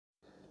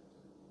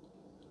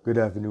Good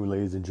afternoon,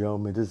 ladies and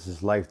gentlemen. This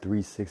is Life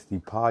 360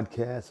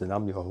 Podcast, and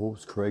I'm your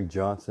host, Craig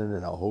Johnson,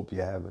 and I hope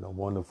you're having a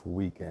wonderful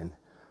weekend.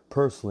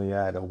 Personally,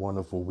 I had a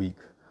wonderful week.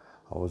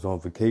 I was on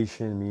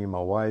vacation, me and my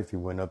wife. We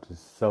went up to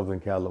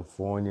Southern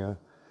California,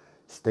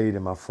 stayed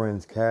in my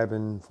friend's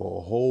cabin for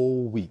a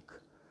whole week.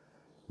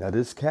 Now,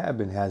 this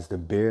cabin has the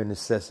bare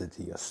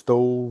necessity, a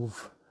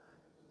stove,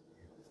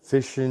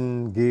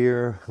 fishing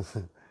gear,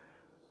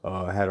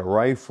 had a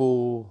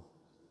rifle,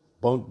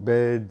 bunk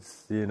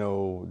beds.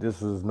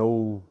 This was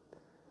no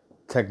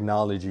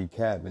technology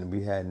cabin.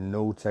 We had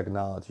no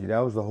technology. That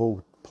was the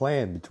whole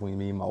plan between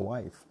me and my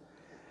wife,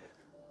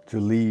 to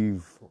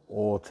leave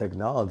all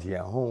technology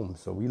at home.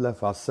 So we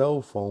left our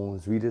cell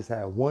phones. We just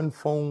had one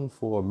phone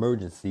for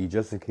emergency,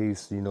 just in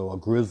case, a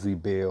grizzly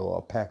bear or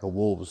a pack of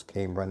wolves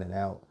came running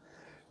out.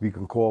 We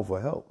can call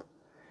for help.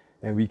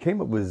 And we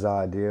came up with this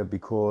idea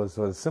because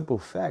of the simple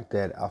fact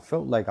that I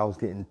felt like I was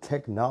getting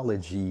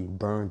technology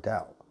burned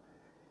out.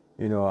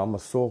 I'm a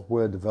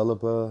software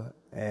developer,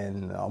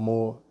 and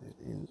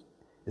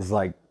it's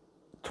like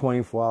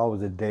 24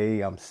 hours a day.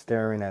 I'm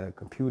staring at a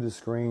computer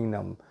screen.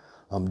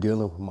 I'm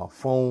dealing with my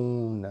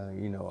phone.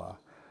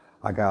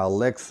 I got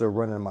Alexa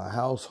running my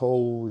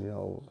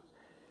household.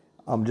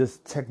 I'm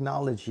just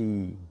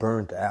technology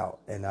burnt out,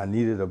 and I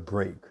needed a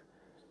break.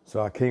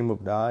 So I came up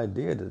with the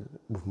idea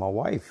with my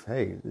wife.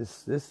 Hey,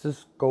 let's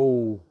just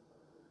go,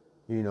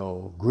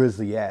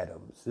 Grizzly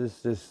Adams.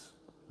 Let's just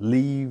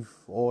leave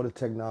all the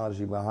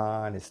technology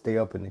behind and stay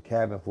up in the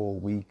cabin for a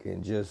week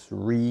and just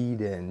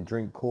read and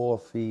drink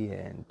coffee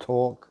and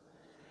talk.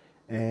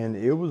 And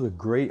it was a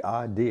great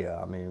idea.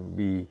 I mean,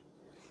 we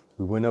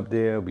went up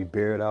there, we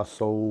bared our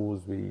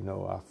souls.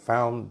 I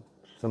found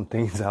some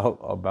things out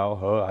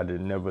about her I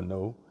didn't never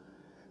know.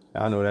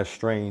 I know that's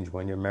strange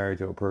when you're married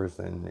to a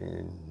person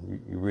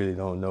and you really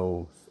don't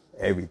know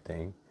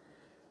everything.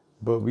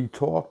 But we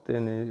talked,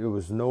 and it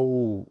was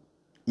no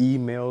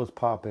emails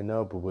popping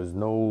up. It was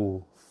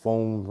no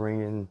phone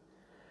ringing,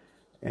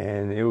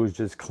 and it was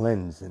just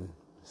cleansing.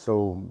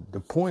 So the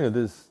point of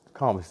this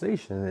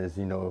conversation is,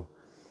 I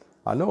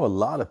know a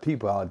lot of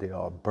people out there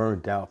are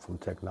burnt out from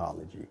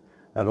technology.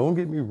 Now, don't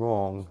get me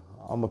wrong.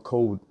 I'm a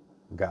code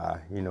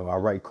guy. I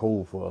write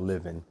code for a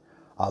living.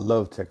 I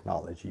love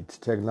technology.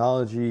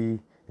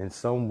 Technology in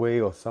some way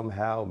or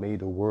somehow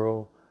made the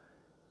world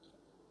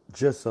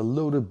just a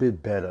little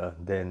bit better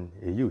than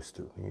it used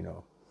to,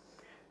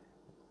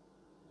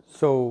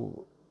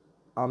 So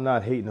I'm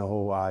not hating the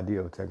whole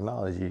idea of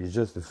technology. It's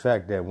just the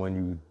fact that when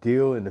you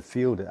deal in the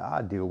field that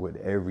I deal with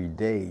every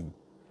day,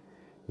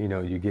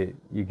 you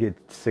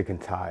get sick and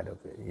tired of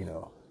it.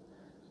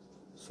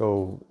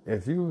 So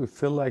if you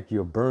feel like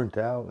you're burnt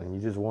out and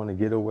you just want to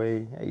get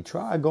away, hey,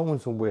 try going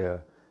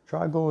somewhere.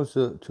 Try going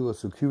to a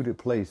secluded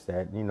place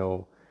that,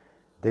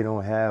 they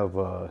don't have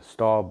a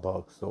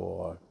Starbucks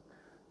or,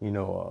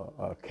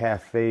 a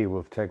cafe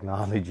with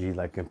technology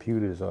like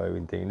computers or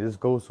everything. Just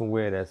go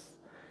somewhere that's,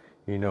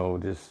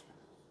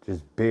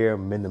 just bare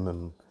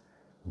minimum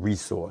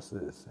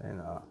resources.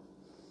 And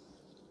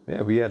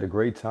yeah, we had a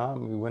great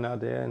time. We went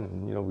out there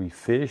and, we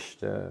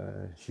fished.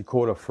 She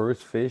caught her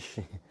first fish.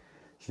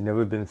 She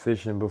never been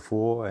fishing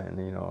before, and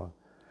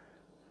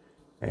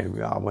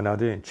and I went out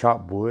there and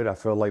chopped wood. I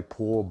felt like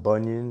Paul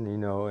Bunyan,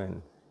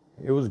 and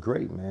it was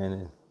great,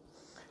 man.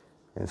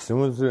 And as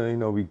soon as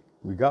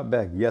we got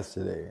back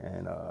yesterday,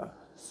 and as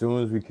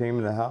soon as we came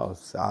in the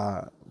house,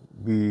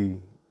 we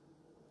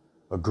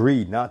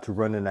agreed not to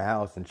run in the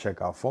house and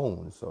check our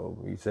phones. So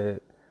I said,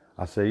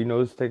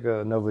 let's take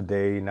another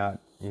day,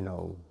 not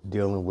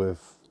dealing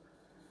with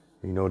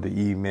the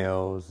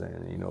emails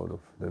and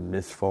the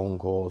missed phone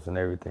calls and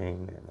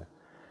everything,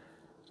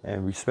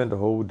 and we spent the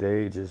whole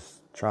day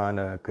just trying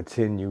to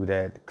continue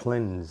that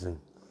cleanse, and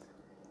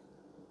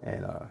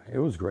it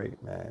was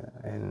great, man.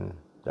 And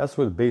that's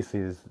what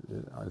basically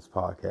this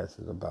podcast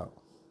is about.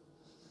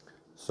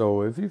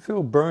 So if you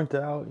feel burnt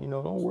out,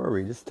 don't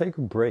worry. Just take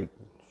a break.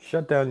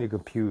 Shut down your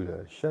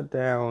computer. Shut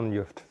down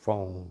your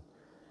phone.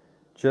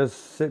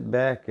 Just sit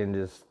back and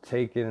just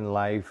take in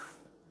life,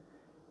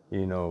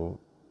 and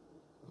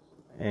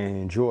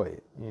enjoy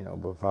it,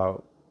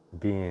 without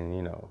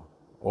being,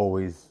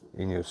 always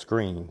in your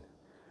screen.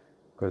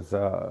 Because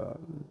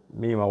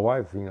me and my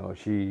wife,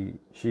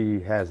 she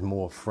has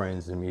more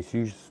friends than me.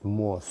 She's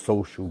more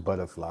social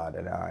butterfly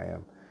than I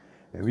am.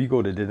 And we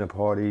go to dinner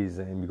parties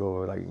and we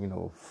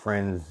go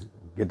friends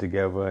get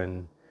together,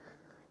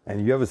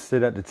 and you ever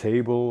sit at the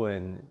table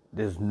and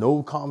there's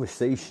no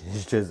conversation.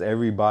 It's just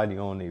everybody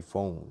on their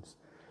phones.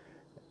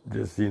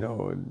 Just,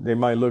 they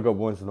might look up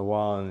once in a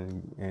while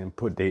and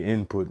put their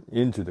input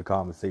into the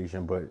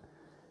conversation,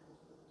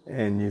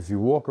 and if you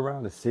walk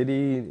around the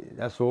city,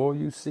 that's all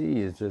you see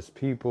is just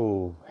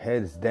people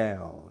heads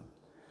down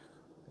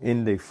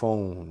in their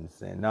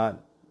phones and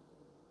not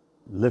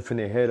lifting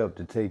their head up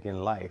to take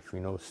in life,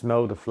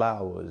 smell the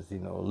flowers,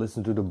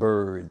 listen to the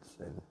birds.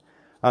 And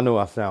I know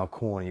I sound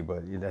corny,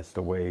 but that's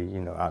the way,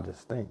 I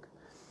just think.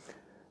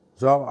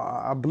 So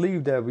I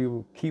believe that we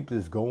will keep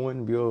this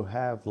going. We'll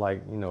have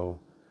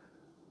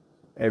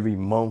every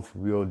month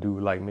we'll do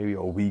like maybe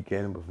a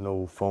weekend with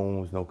no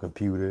phones, no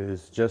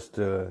computers, just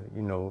to,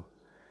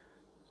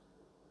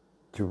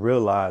 to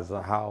realize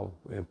how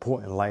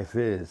important life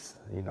is.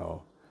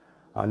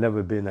 I've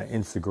never been an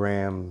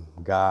Instagram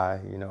guy.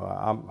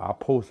 I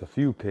post a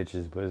few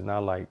pictures, but it's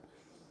not like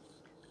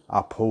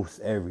I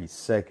post every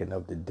second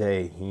of the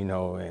day,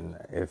 and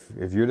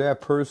if you're that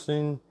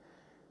person,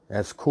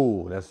 that's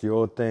cool. That's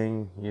your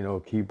thing.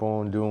 Keep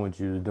on doing what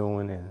you're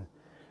doing.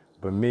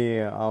 But me,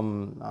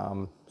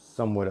 I'm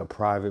somewhat a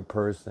private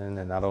person,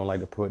 and I don't like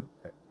to put,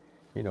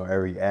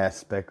 every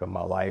aspect of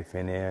my life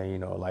in there.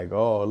 Like,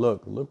 oh,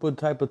 look what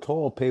type of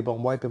toilet paper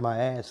I'm wiping my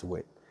ass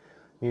with.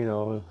 You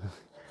know,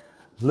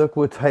 look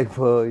what type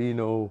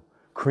of,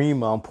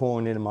 cream I'm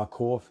pouring into my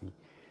coffee.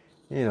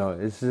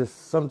 It's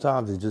just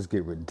sometimes it just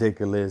get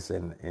ridiculous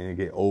and it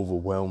get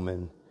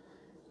overwhelming,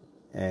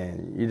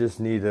 and you just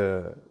need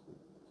to,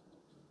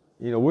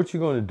 what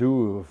you're gonna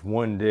do if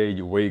one day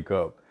you wake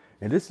up,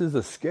 and this is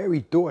a scary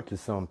thought to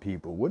some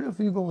people. What if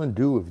you're gonna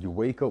do if you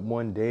wake up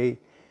one day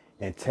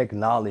and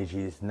technology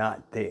is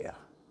not there?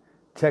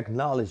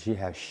 Technology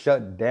has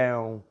shut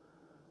down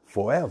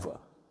forever.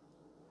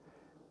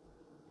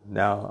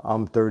 Now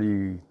I'm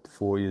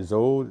 34 years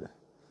old.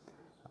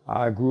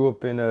 I grew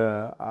up in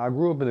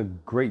a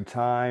great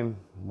time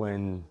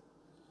when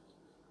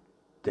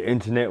the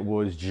internet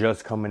was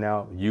just coming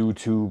out,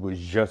 YouTube was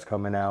just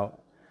coming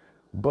out,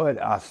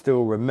 but I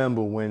still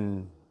remember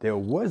when there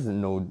wasn't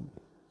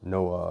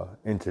no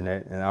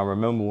internet, and I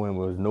remember when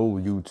there was no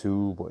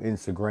YouTube or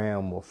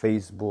Instagram or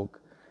Facebook.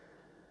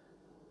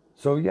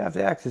 So you have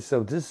to ask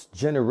yourself, this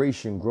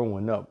generation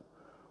growing up,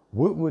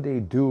 what would they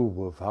do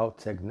without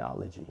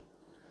technology?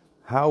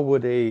 How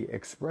would they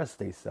express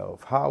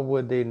themselves? How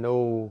would they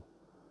know,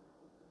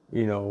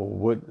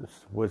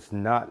 what's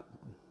not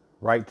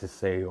right to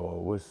say,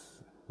 or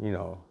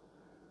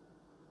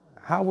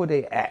how would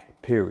they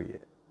act,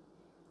 period?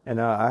 And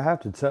I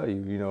have to tell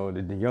you,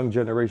 the young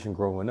generation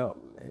growing up,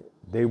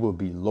 they will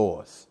be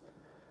lost.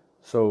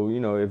 So,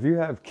 if you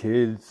have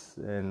kids,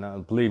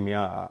 and believe me,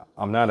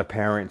 I'm not a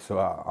parent, so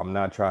I'm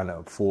not trying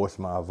to force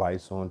my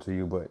advice onto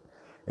you, but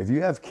if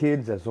you have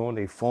kids that's on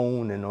their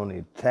phone and on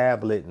their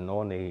tablet and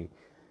on their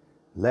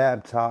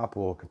laptop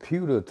or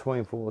computer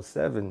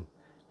 24/7,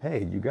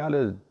 hey, you got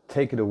to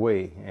take it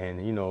away and,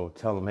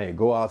 tell them, hey,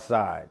 go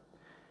outside.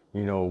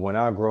 When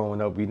I growing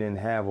up, we didn't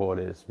have all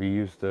this. We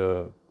used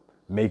to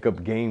make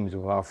up games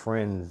with our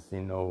friends,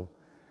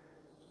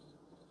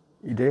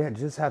 They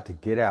just have to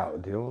get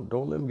out. They don't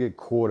let them get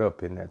caught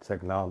up in that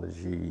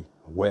technology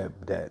web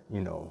that,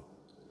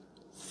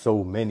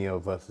 so many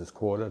of us is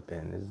caught up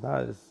in. It's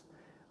not as,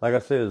 like I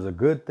said, it's a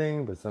good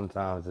thing, but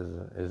sometimes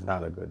it's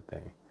not a good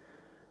thing.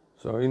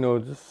 So,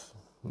 just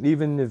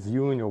even if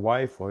you and your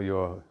wife or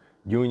you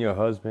and your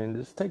husband,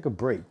 just take a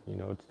break,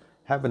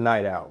 have a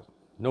night out.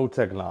 No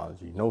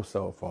technology, no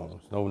cell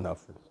phones, no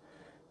nothing.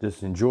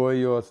 Just enjoy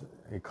your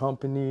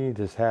company,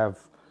 just have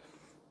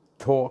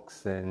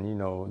talks and,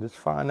 just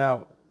find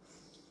out,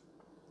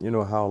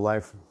 how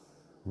life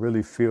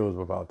really feels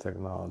without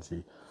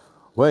technology.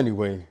 Well,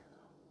 anyway,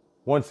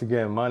 once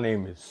again, my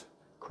name is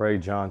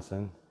Craig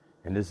Johnson,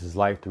 and this is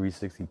Life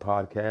 360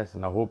 Podcast,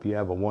 and I hope you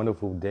have a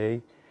wonderful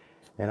day,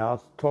 and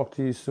I'll talk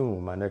to you soon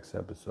in my next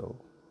episode.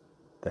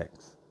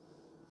 Thanks.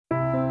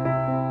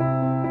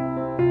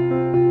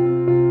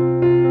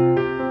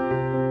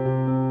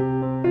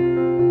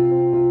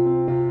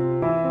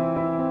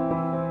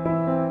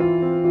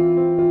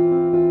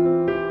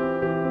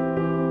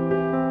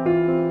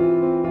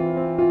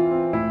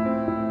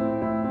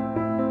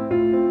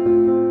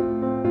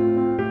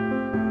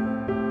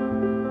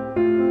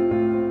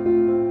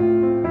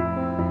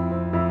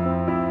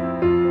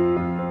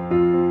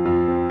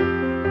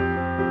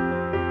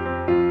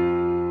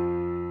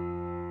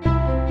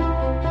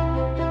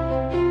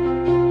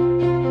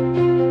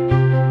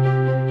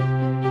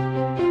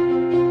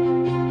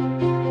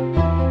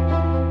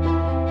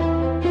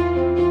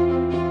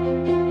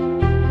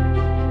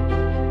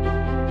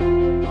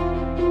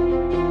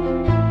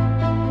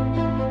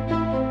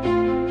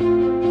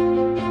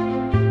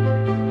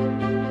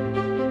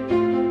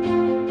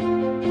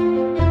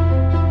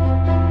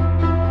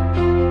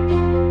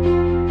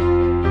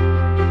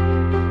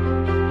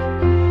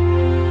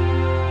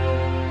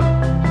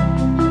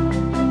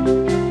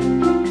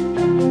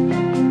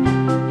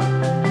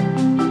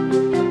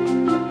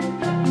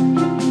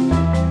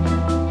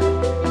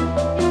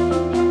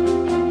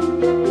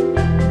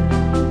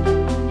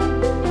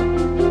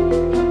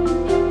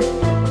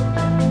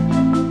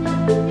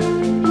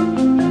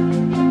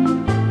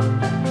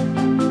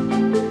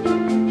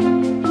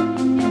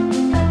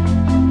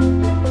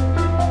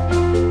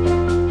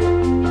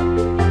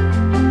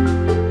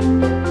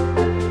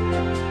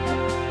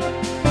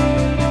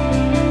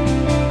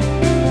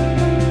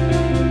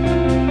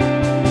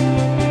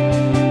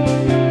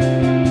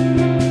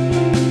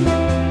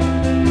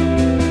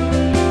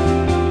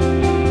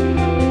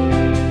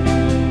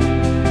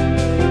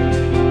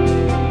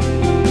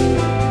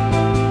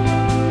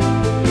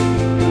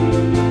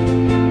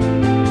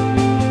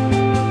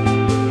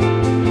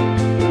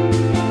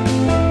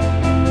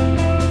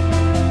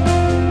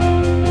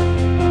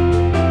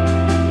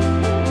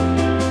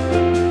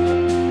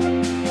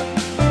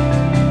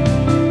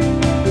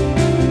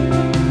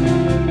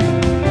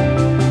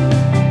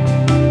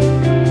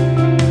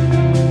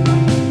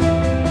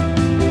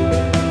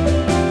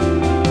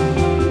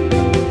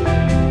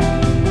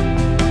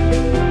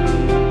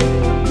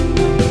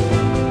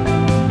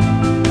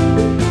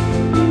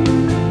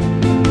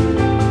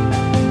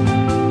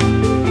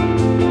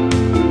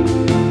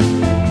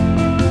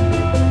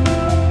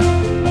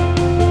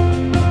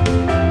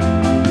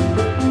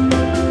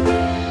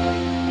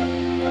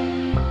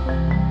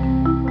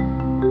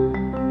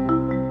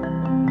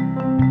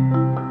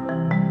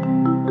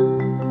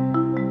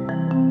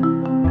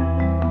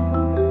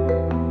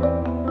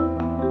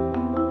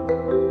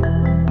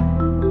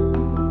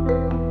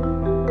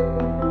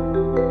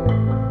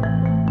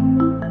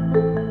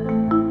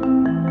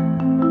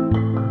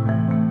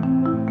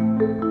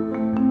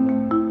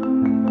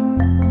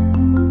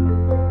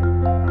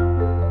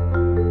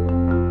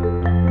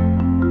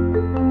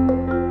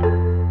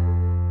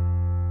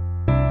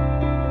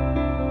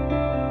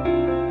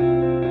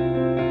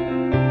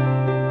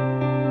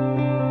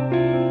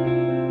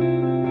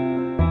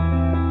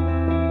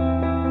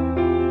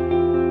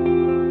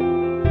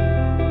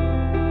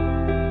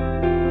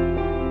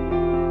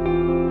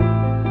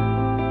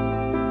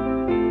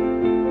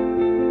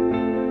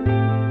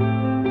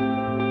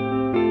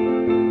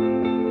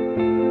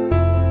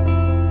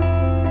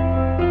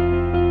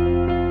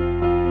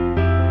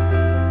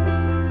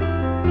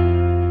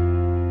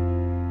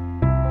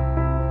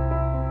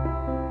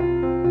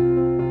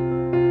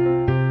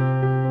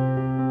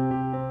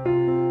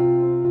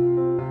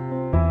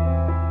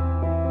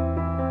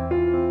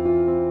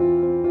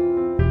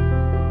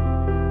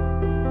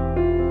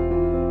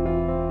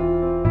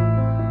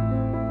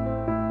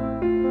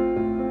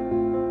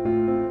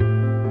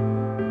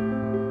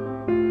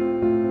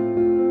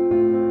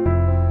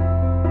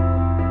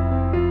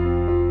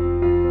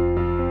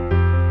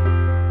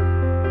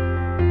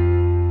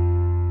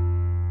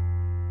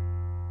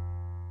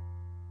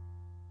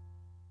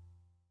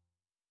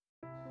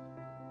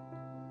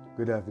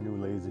 Good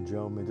afternoon, ladies and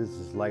gentlemen. This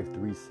is Life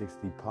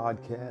 360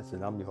 Podcast,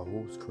 and I'm your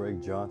host, Craig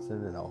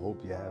Johnson, and I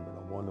hope you're having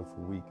a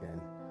wonderful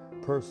weekend.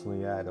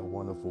 Personally, I had a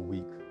wonderful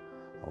week.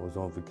 I was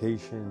on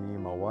vacation, me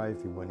and my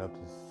wife. We went up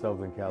to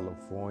Southern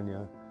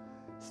California,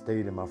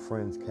 stayed in my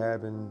friend's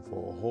cabin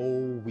for a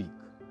whole week.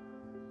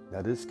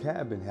 Now, this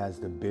cabin has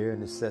the bare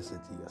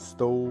necessity: a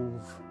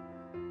stove,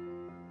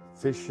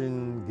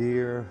 fishing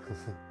gear,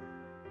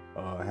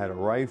 had a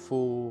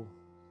rifle,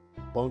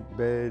 bunk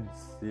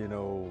beds.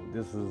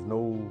 This was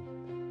no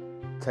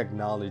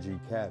technology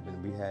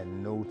cabin. We had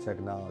no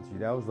technology.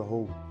 That was the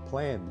whole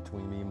plan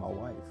between me and my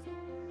wife,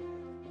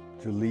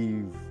 to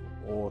leave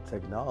all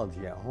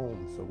technology at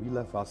home. So we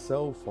left our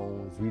cell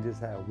phones. We just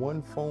had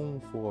one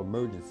phone for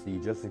emergency,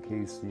 just in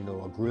case,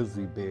 a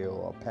grizzly bear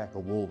or a pack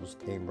of wolves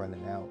came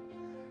running out.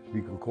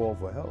 We can call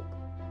for help.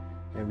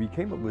 And we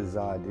came up with this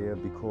idea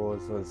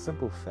because of the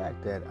simple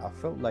fact that I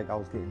felt like I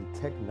was getting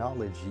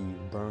technology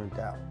burned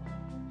out.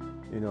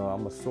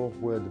 I'm a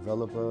software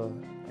developer,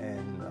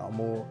 and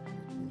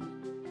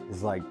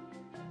it's like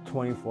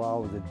 24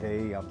 hours a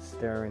day. I'm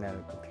staring at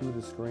a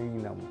computer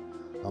screen.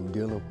 I'm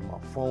dealing with my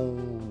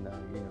phone.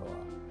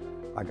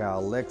 I got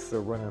Alexa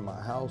running my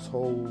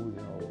household.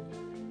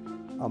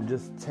 I'm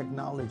just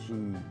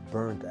technology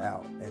burnt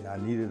out, and I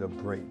needed a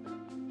break.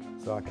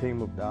 So I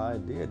came up with the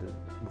idea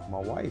with my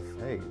wife,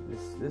 hey,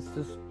 let's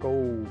just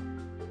go,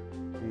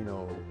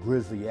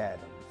 Grizzly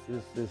Adams.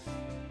 Just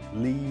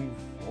leave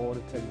all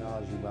the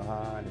technology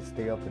behind and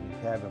stay up in the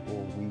cabin for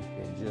a week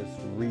and just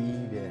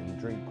read and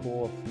drink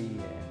coffee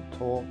and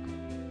talk.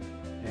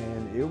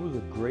 And it was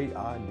a great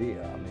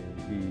idea. I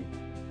mean,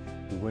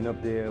 we went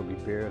up there, we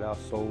bared our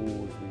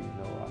souls.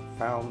 I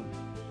found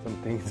some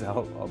things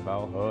out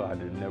about her I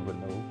did never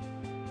know.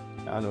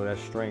 I know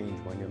that's strange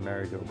when you're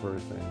married to a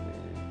person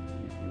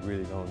and you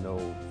really don't know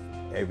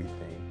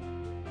everything.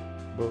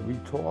 But we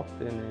talked,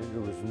 and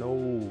there was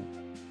no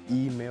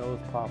emails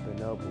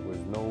popping up, there was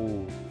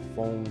no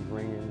phone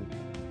ringing,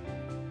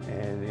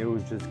 and it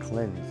was just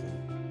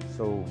cleansing.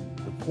 So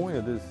the point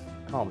of this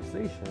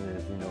conversation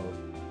is,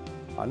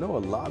 I know a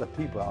lot of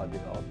people out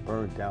there are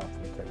burnt out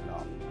from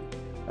technology.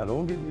 Now,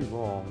 don't get me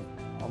wrong,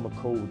 I'm a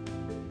code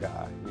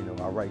guy.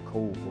 I write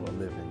code for a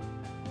living.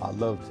 I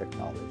love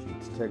technology.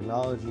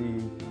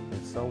 Technology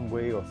in some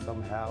way or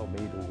somehow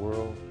made the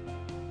world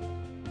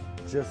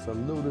just a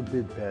little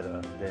bit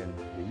better than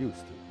it used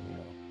to.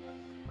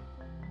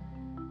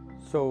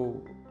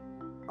 So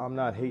I'm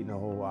not hating the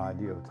whole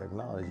idea of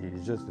technology.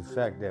 It's just the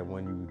fact that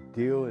when you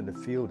deal in the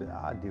field that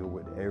I deal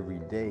with every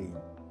day,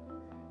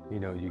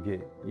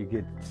 you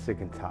get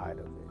sick and tired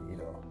of it.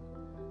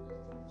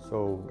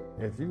 So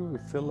if you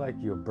feel like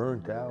you're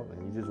burnt out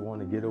and you just want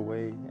to get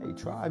away, hey,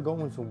 try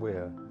going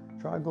somewhere.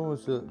 Try going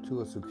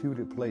to a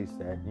secluded place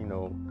that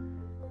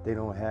they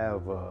don't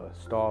have a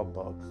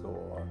Starbucks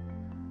or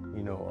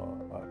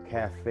a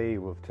cafe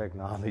with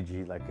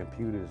technology like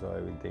computers or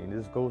everything.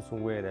 Just go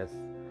somewhere that's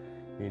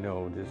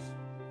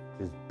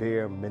just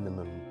bare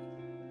minimum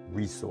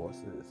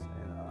resources.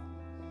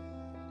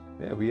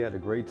 And we had a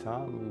great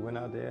time. We went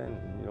out there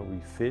and we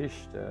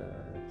fished.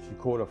 She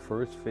caught her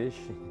first fish.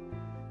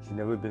 She'd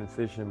never been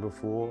fishing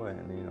before, and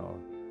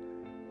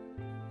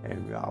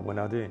I went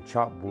out there and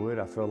chopped wood.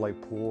 I felt like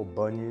Paul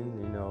Bunyan,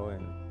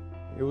 and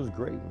it was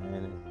great,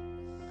 man.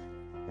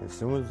 And as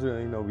soon as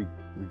we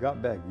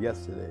got back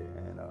yesterday,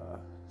 and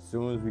as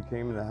soon as we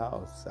came in the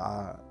house,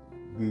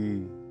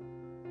 we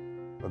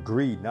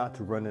agreed not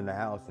to run in the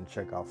house and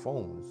check our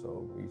phones.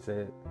 So I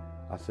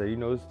said,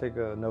 let's take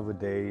another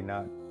day,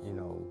 not,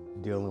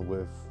 dealing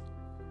with,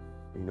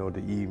 the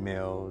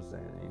emails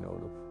and,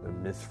 the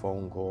missed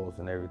phone calls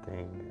and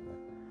everything.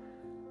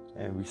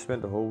 And we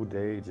spent the whole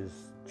day just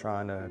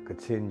trying to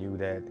continue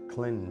that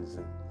cleanse.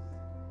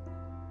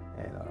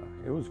 And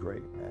it was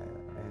great, man.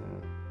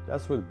 And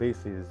that's what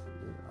basically this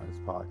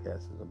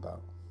podcast is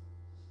about.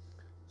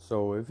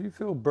 So if you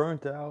feel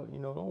burnt out,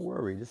 don't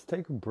worry. Just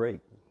take a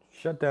break.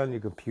 Shut down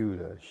your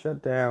computer.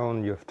 Shut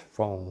down your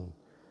phone.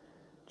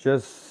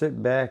 Just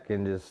sit back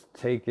and just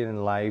take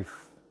in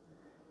life,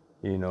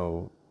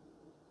 and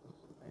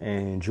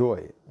enjoy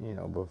it,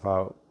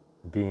 without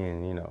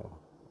being,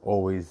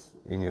 always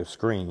in your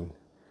screen.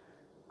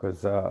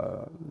 Because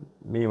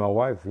me and my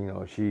wife,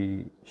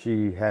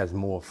 she has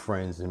more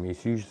friends than me.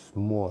 She's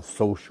more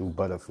social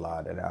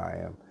butterfly than I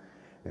am.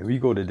 And we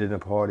go to dinner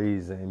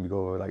parties and we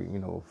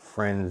go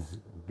friends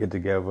get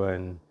together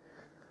and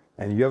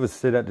you ever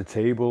sit at the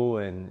table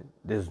and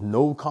there's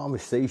no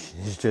conversation.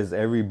 It's just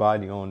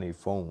everybody on their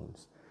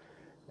phones.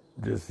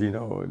 Just,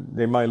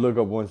 they might look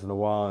up once in a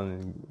while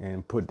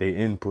and put their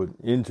input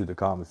into the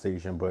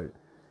conversation.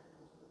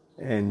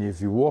 And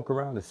if you walk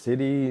around the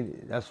city,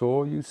 that's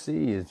all you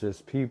see is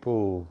just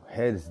people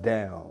heads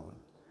down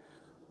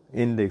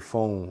in their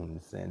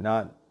phones and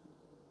not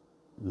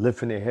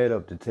lifting their head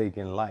up to take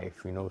in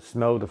life,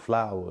 smell the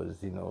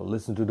flowers,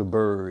 listen to the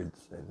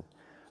birds. And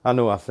I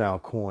know I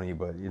sound corny,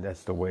 but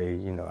that's the way,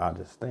 I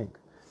just think.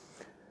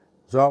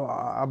 So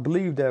I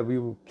believe that we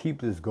will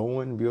keep this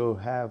going. We'll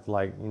have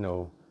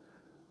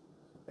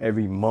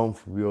every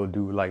month we'll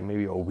do like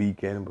maybe a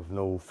weekend with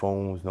no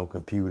phones, no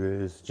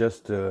computers,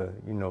 just to,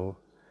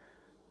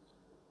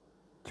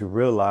 to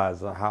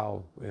realize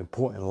how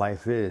important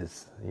life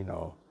is.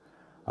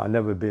 I've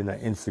never been an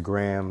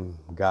Instagram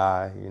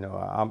guy.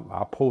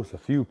 I post a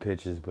few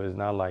pictures, but it's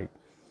not like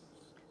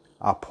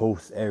I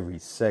post every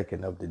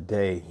second of the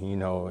day,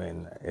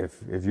 and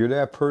if you're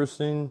that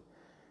person,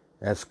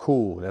 that's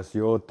cool. That's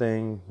your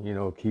thing.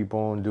 Keep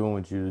on doing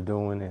what you're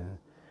doing.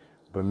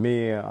 But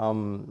me,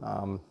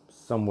 I'm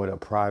somewhat a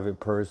private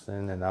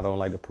person, and I don't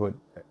like to put,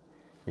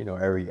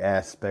 every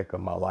aspect of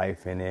my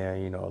life in there.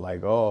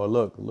 Like, oh,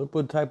 look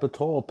what type of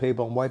toilet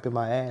paper I'm wiping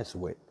my ass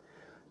with.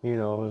 You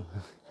know,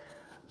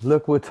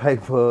 look what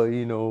type of,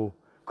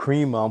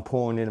 cream I'm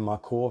pouring into my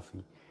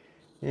coffee.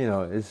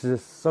 It's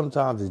just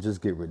sometimes it just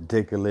get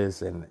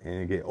ridiculous and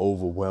it get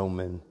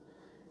overwhelming,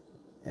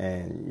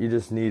 and you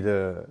just need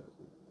to,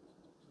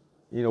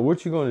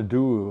 what you gonna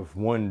do if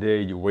one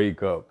day you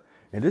wake up,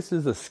 and this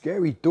is a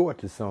scary thought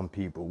to some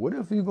people. What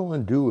if you're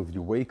gonna do if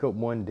you wake up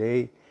one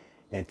day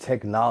and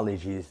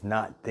technology is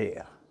not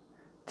there?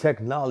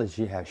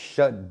 Technology has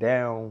shut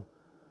down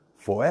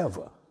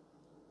forever.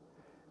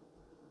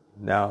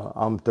 Now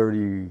I'm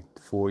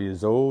 34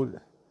 years old.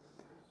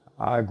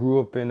 I grew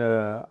up in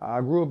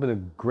a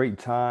great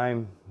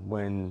time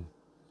when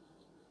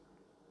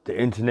the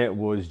internet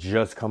was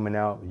just coming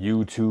out,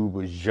 YouTube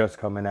was just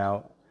coming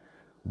out,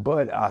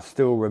 but I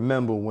still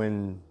remember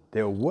when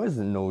there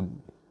wasn't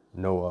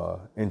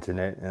no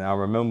internet, and I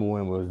remember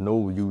when there was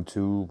no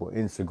YouTube or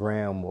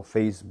Instagram or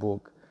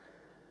Facebook.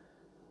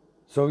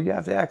 So you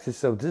have to ask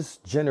yourself, this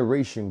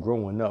generation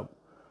growing up,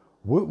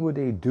 what would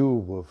they do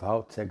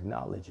without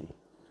technology?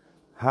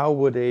 How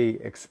would they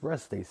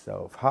express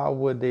themselves? How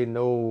would they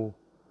know,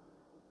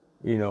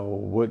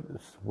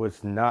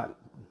 what's not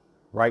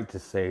right to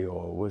say,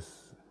 or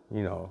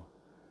you know,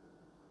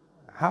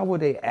 how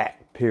would they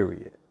act,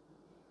 period?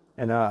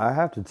 And I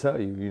have to tell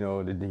you,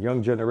 the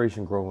young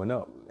generation growing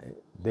up,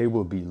 they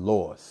will be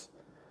lost.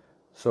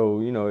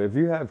 So, if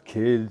you have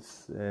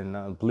kids,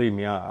 and believe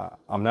me,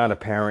 I'm not a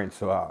parent,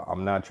 so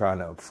I'm not trying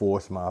to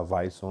force my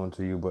advice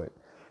onto you, but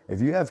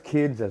if you have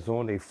kids that's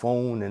on their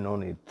phone and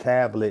on their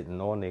tablet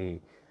and on their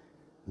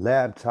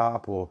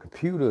laptop or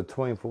computer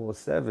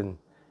 24/7,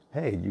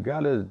 hey, you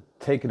got to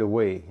take it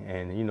away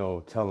and,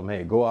 tell them,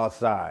 hey, go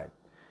outside.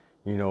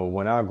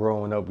 When I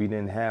growing up, we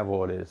didn't have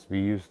all this. We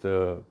used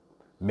to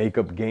make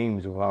up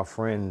games with our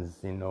friends,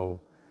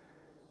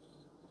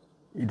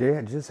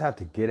 They just have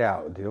to get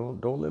out. They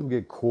don't let them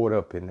get caught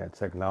up in that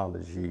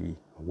technology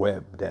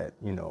web that,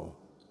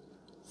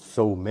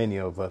 so many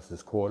of us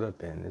is caught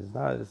up in. It's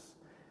not as,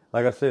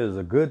 like I said, it's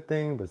a good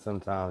thing, but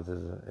sometimes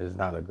it's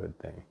not a good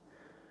thing.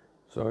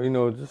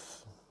 So,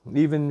 just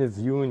even if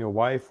you and your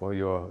wife or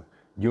you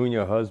and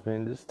your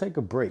husband, just take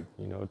a break,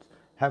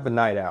 have a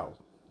night out.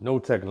 No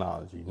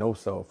technology, no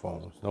cell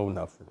phones, no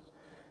nothing.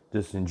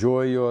 Just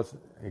enjoy your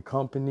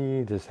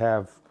company, just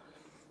have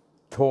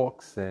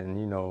talks, and,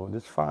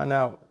 just find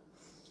out,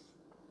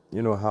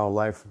 how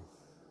life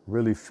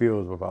really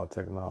feels without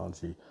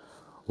technology.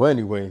 Well,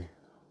 anyway,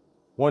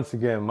 once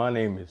again, my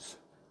name is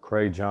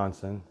Craig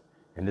Johnson,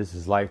 and this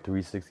is Life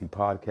 360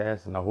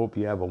 Podcast, and I hope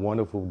you have a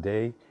wonderful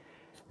day.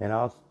 And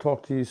I'll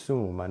talk to you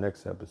soon in my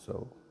next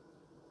episode.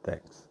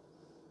 Thanks.